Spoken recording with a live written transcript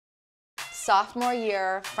sophomore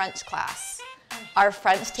year French class. Our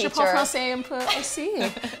French teacher. Je pense français un peu aussi.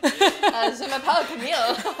 Je m'appelle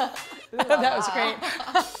Camille. That was great.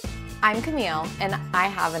 I'm Camille, and I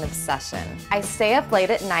have an obsession. I stay up late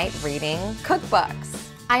at night reading cookbooks.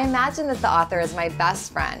 I imagine that the author is my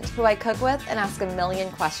best friend, who I cook with and ask a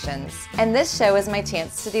million questions. And this show is my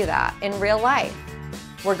chance to do that in real life.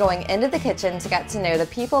 We're going into the kitchen to get to know the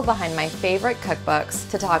people behind my favorite cookbooks,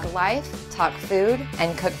 to talk life, talk food,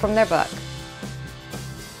 and cook from their book.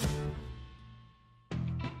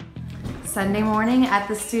 Sunday morning at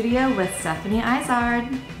the studio with Stephanie Izard.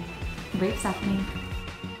 Wait, Stephanie.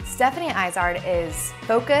 Stephanie Izard is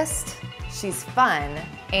focused, she's fun,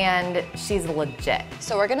 and she's legit.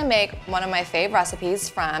 So we're gonna make one of my fave recipes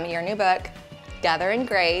from your new book, Gather and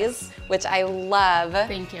Graze, which I love.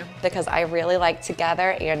 Thank you. Because I really like to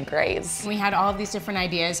gather and graze. We had all of these different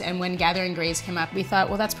ideas, and when Gather and Graze came up, we thought,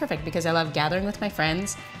 well, that's perfect because I love gathering with my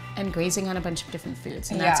friends and grazing on a bunch of different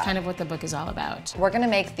foods, and that's kind of what the book is all about. We're gonna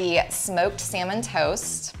make the Smoked Salmon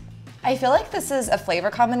Toast. I feel like this is a flavor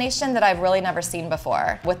combination that I've really never seen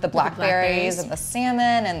before, with the blackberries and the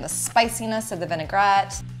salmon and the spiciness of the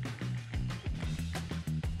vinaigrette.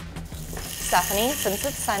 Stephanie, since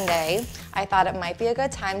it's Sunday, I thought it might be a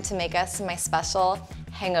good time to make us my special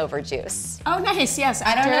hangover juice. Oh, nice, yes.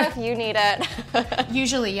 I don't know if you need it.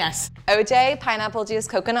 Usually, yes. OJ, pineapple juice,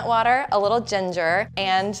 coconut water, a little ginger,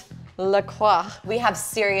 and La Croix. We have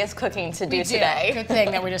serious cooking to do today. Good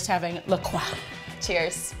thing that we're just having La Croix.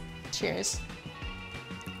 Cheers. Cheers.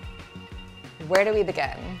 Where do we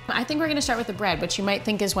begin? I think we're gonna start with the bread, which you might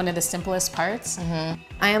think is one of the simplest parts. I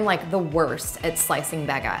am like the worst at slicing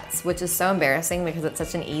baguettes, which is so embarrassing because it's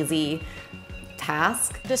such an easy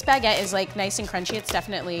task. This baguette is like nice and crunchy. It's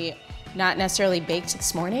definitely not necessarily baked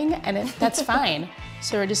this morning, and that's fine.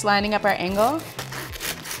 So we're just lining up our angle.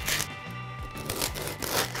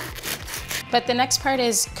 But the next part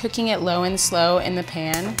is cooking it low and slow in the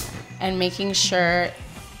pan and making sure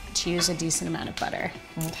to use a decent amount of butter.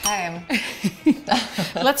 Okay.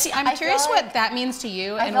 Let's see, I'm curious what that means to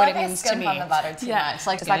you and what it means to me. I feel like I skimmed on the butter too much.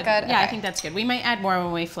 Like, is that good? Yeah, okay. I think that's good. We might add more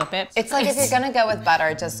when we flip it. It's like if you're gonna go with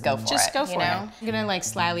butter, just go for it. Just go for it. I'm I'm gonna like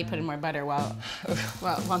slyly put in more butter while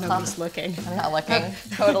nobody's looking. not looking.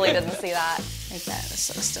 Totally didn't see that. Like that, it's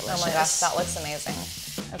so delicious. Oh my gosh, that looks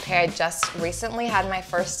amazing. Okay, I just recently had my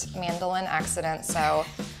first mandolin accident, so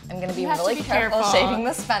I'm gonna be really careful shaving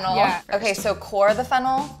this fennel. Yeah. Okay, so core the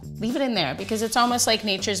fennel. Leave it in there because it's almost like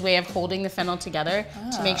nature's way of holding the fennel together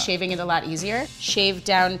to make shaving it a lot easier. Shave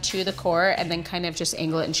down to the core and then kind of just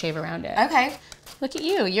angle it and shave around it. Okay. Look at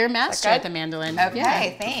you, you're a master at the mandolin.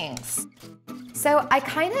 Okay, thanks. So I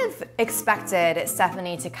kind of expected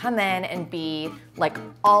Stephanie to come in and be like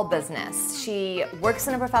all business. She works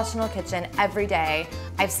in a professional kitchen every day.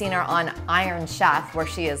 I've seen her on Iron Chef where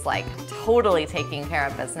she is like totally taking care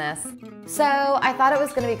of business. So I thought it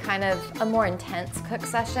was gonna be kind of a more intense cook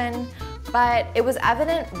session, but it was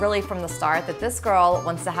evident really from the start that this girl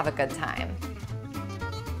wants to have a good time.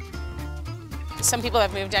 Some people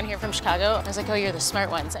have moved down here from Chicago. I was like, oh, you're the smart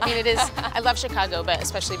ones. I mean, it is, I love Chicago, but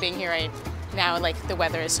especially being here right now, like the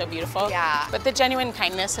weather is so beautiful. Yeah. But the genuine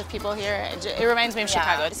kindness of people here, it reminds me of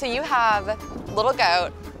Chicago. So you have little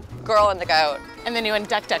goat, girl and the goat. And the new one,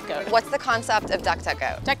 Duck Duck Goat. What's the concept of Duck Duck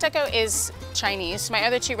Goat? Duck Duck Goat is Chinese. My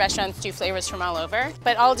other two restaurants do flavors from all over,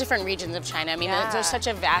 but all different regions of China. I mean, there's such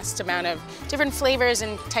a vast amount of different flavors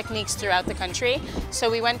and techniques throughout the country. So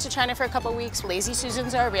we went to China for a couple weeks. Lazy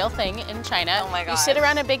Susans are a real thing in China. Oh my gosh. You sit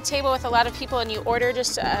around a big table with a lot of people and you order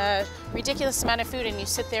just a ridiculous amount of food and you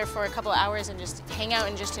sit there for a couple hours and just hang out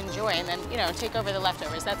and just enjoy and then, you know, take over the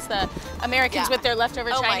leftovers. That's the Americans with their leftover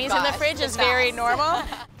Chinese in the fridge is very normal.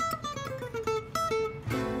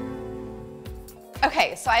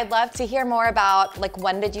 Okay, so I'd love to hear more about, like,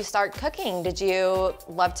 when did you start cooking? Did you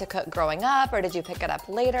love to cook growing up, or did you pick it up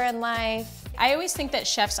later in life? I always think that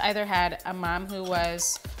chefs either had a mom who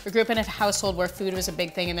grew up in a household where food was a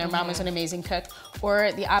big thing and their mom was an amazing cook,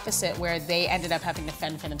 or the opposite, where they ended up having to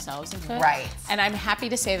fend for themselves and cook. Right. And I'm happy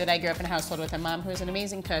to say that I grew up in a household with a mom who was an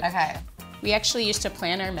amazing cook. Okay. We actually used to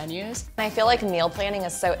plan our menus. I feel like meal planning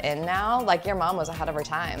is so in now. Like, your mom was ahead of her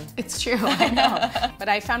time. It's true, I know. But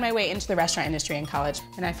I found my way into the restaurant industry in college,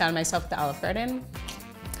 and I found myself at the Olive Garden.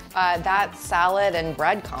 That salad and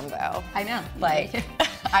bread combo. I know. Like,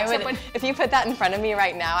 I would, if you put that in front of me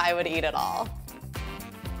right now, I would eat it all.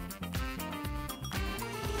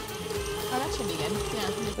 Oh, that should be good,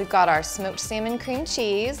 yeah. We've got our smoked salmon cream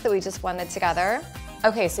cheese that we just blended together.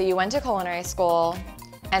 Okay, so you went to culinary school,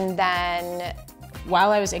 and then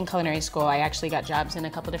while I was in culinary school, I actually got jobs in a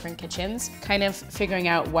couple different kitchens, kind of figuring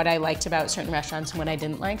out what I liked about certain restaurants and what I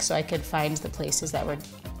didn't like so I could find the places that were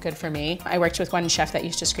good for me. I worked with one chef that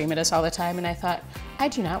used to scream at us all the time, and I thought, I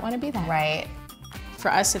do not want to be that. Right.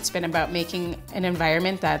 For us, it's been about making an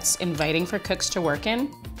environment that's inviting for cooks to work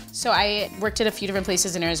in. So I worked at a few different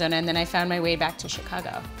places in Arizona, and then I found my way back to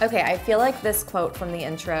Chicago. Okay, I feel like this quote from the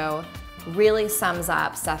intro really sums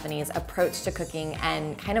up Stephanie's approach to cooking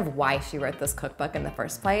and kind of why she wrote this cookbook in the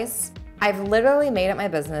first place. I've literally made it my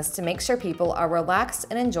business to make sure people are relaxed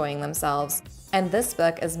and enjoying themselves, and this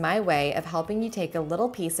book is my way of helping you take a little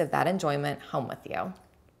piece of that enjoyment home with you.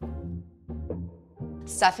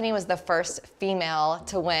 Stephanie was the first female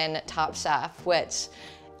to win Top Chef, which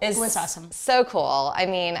was awesome. So cool. I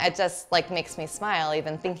mean, it just like makes me smile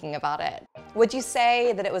even thinking about it. Would you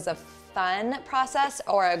say that it was a fun process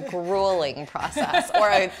or a grueling process or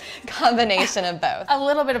a combination of both? A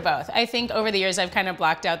little bit of both. I think over the years I've kind of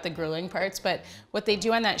blocked out the grueling parts, but what they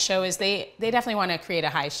do on that show is they definitely want to create a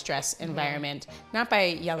high stress environment, not by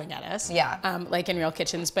yelling at us, like in real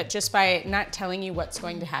kitchens, but just by not telling you what's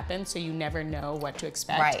going to happen so you never know what to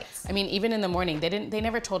expect. Right. I mean, even in the morning, they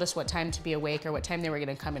never told us what time to be awake or what time they were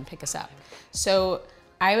going to come and pick us up. So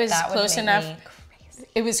I was close enough.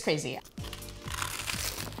 It was crazy.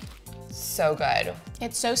 So good.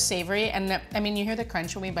 It's so savory, and I mean, you hear the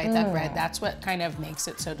crunch when we bite that bread. That's what kind of makes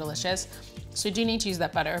it so delicious. So you do need to use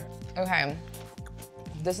that butter. Okay.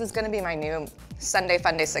 This is gonna be my new Sunday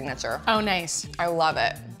Funday signature. Oh, nice. I love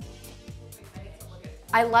it.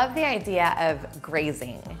 I love the idea of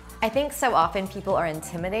grazing. I think so often people are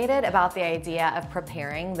intimidated about the idea of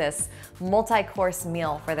preparing this multi-course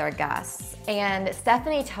meal for their guests, and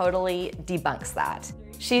Stephanie totally debunks that.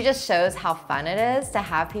 She just shows how fun it is to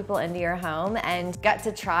have people into your home and get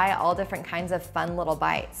to try all different kinds of fun little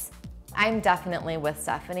bites. I'm definitely with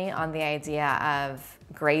Stephanie on the idea of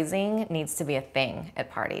grazing needs to be a thing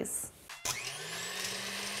at parties.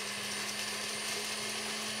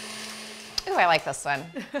 Ooh, I like this one.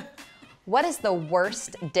 What is the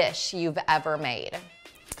worst dish you've ever made?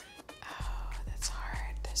 Oh, that's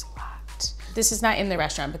hard. There's a lot. This is not in the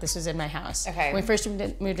restaurant, but this was in my house. Okay. When we first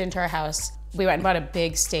moved into our house, we went and bought a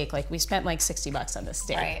big steak. Like, we spent like $60 on this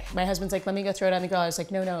steak. Right. My husband's like, let me go throw it on the grill. I was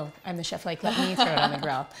like, no, I'm the chef. Like, let me throw it on the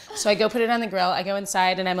grill. So I go put it on the grill. I go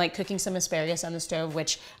inside and I'm like cooking some asparagus on the stove,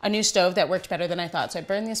 which a new stove that worked better than I thought. So I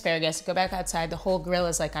burn the asparagus, go back outside. The whole grill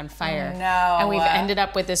is like on fire. Oh, no. And we've ended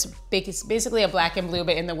up with this big, it's basically a black and blue,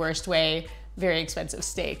 but in the worst way, very expensive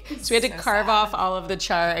steak. So we had to carve off all of the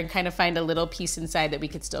char and kind of find a little piece inside that we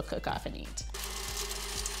could still cook off and eat.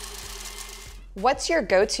 What's your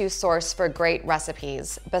go-to source for great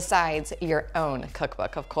recipes, besides your own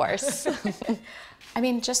cookbook, of course? I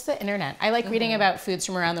mean, just the internet. I like reading about foods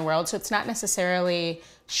from around the world, so it's not necessarily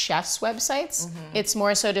chefs' websites. It's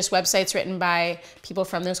more so just websites written by people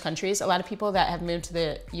from those countries. A lot of people that have moved to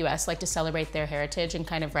the US like to celebrate their heritage and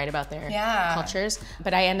kind of write about their cultures.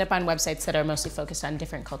 But I end up on websites that are mostly focused on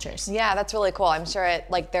different cultures. Yeah, that's really cool. I'm sure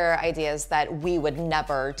there are ideas that we would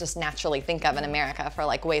never just naturally think of in America for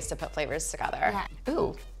like ways to put flavors together. Yeah.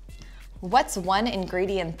 Ooh. What's one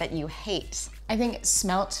ingredient that you hate? I think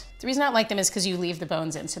smelt. The reason I don't like them is because you leave the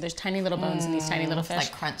bones in. So there's tiny little bones in these tiny little fish.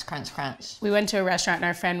 Like crunch, crunch, crunch. We went to a restaurant and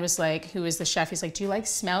our friend was like, who was the chef, he's like, do you like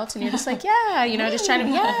smelt? And you're just like, yeah, you know, just trying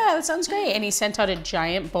to, yeah, that sounds great. And he sent out a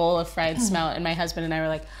giant bowl of fried smelt, and my husband and I were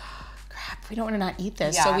like, crap, we don't want to not eat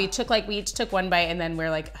this. Yeah. So we each took one bite, and then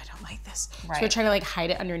we're like, I don't like this. Right. So we're trying to like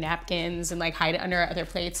hide it under napkins and like hide it under our other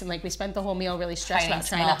plates. And like we spent the whole meal really stressed about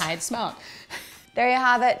trying to hide smelt. There you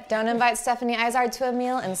have it. Don't invite Stephanie Izard to a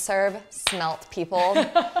meal and serve smelt, people.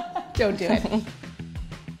 Don't do it.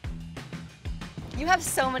 You have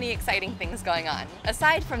so many exciting things going on.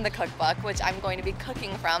 Aside from the cookbook, which I'm going to be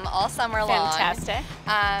cooking from all summer long. Fantastic.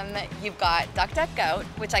 You've got Duck Duck Goat,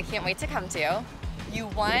 which I can't wait to come to. You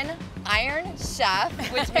won Iron Chef,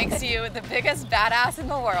 which makes you the biggest badass in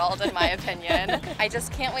the world, in my opinion. I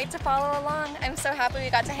just can't wait to follow along. I'm so happy we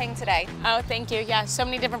got to hang today. Oh, thank you. Yeah, so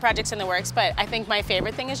many different projects in the works, but I think my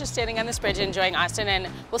favorite thing is just standing on this bridge and enjoying Austin, and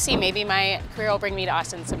we'll see, maybe my career will bring me to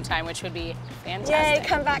Austin sometime, which would be fantastic. Yay,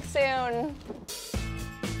 come back soon.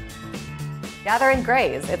 Gather and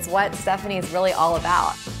Graze. It's what Stephanie's really all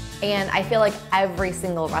about. And I feel like every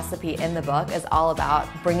single recipe in the book is all about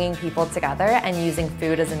bringing people together and using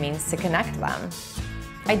food as a means to connect them.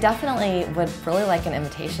 I definitely would really like an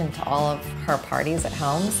invitation to all of her parties at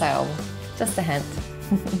home, so just a hint.